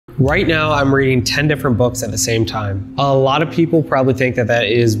Right now, I'm reading 10 different books at the same time. A lot of people probably think that that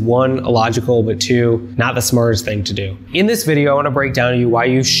is one, illogical, but two, not the smartest thing to do. In this video, I want to break down to you why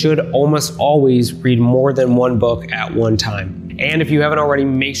you should almost always read more than one book at one time. And if you haven't already,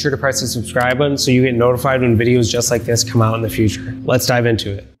 make sure to press the subscribe button so you get notified when videos just like this come out in the future. Let's dive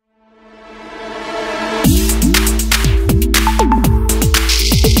into it.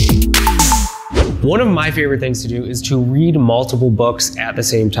 One of my favorite things to do is to read multiple books at the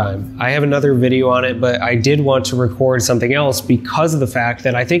same time. I have another video on it, but I did want to record something else because of the fact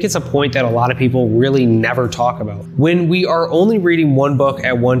that I think it's a point that a lot of people really never talk about. When we are only reading one book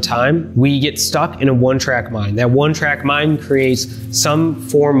at one time, we get stuck in a one-track mind. That one-track mind creates some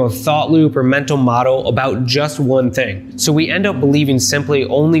form of thought loop or mental model about just one thing. So we end up believing simply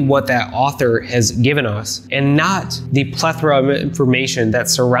only what that author has given us and not the plethora of information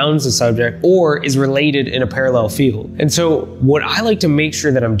that surrounds the subject or is related in a parallel field. And so what I like to make sure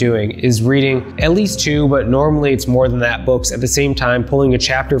that I'm doing is reading at least two, but normally it's more than that, books at the same time, pulling a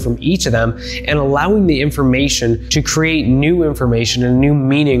chapter from each of them and allowing the information to create new information and new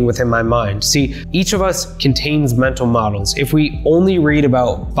meaning within my mind. See, each of us contains mental models. If we only read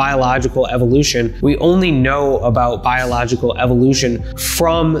about biological evolution, we only know about biological evolution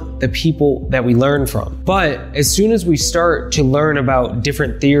from the people that we learn from. But as soon as we start to learn about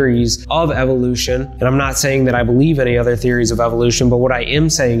different theories of evolution, and I'm not saying that I believe any other theories of evolution, but what I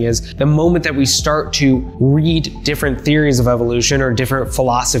am saying is the moment that we start to read different theories of evolution or different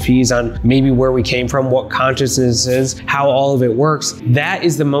philosophies on maybe where we came from, what consciousness is, how all of it works, that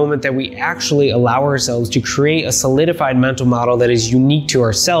is the moment that we actually allow ourselves to create a solidified mental model that is unique to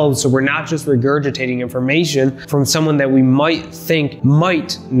ourselves. So we're not just regurgitating information from someone that we might think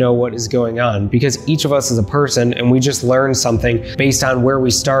might know what is going on, because each of us is a person and we just learned something based on where we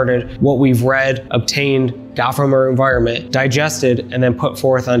started, what we've read, obtained, got from our environment, digested, and then put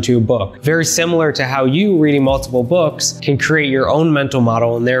forth onto a book. Very similar to how you reading multiple books can create your own mental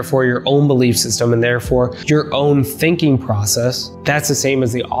model and therefore your own belief system and therefore your own thinking process. That's the same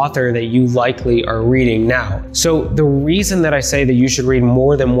as the author that you likely are reading now. So the reason that I say that you should read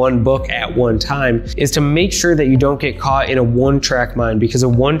more than one book at one time is to make sure that you don't get caught in a one-track mind, because a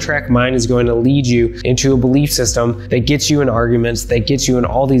one-track mind is going to lead you into a belief system that gets you in arguments, that gets you in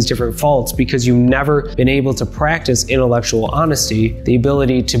all these different faults, because you've never been able to practice intellectual honesty, the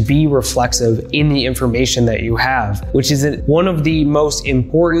ability to be reflexive in the information that you have, which is one of the most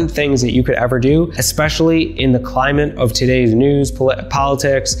important things that you could ever do, especially in the climate of today's news,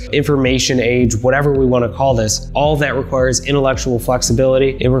 politics, information age, whatever we want to call this. All that requires intellectual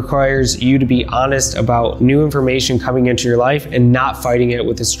flexibility. It requires you to be honest about new information coming into your life and not fighting it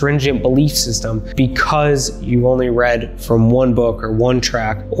with a stringent belief system because you only read from one book or one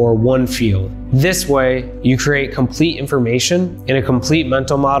track or one field. This way, you create complete information in a complete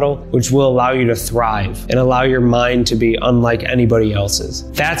mental model, which will allow you to thrive and allow your mind to be unlike anybody else's.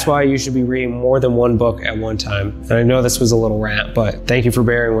 That's why you should be reading more than one book at one time. And I know this was a little rant, but thank you for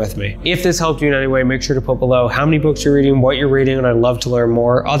bearing with me. If this helped you in any way, make sure to put below how many books you're reading, what you're reading, and I'd love to learn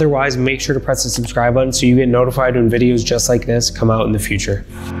more. Otherwise, make sure to press the subscribe button so you get notified when videos just like this come out in the future.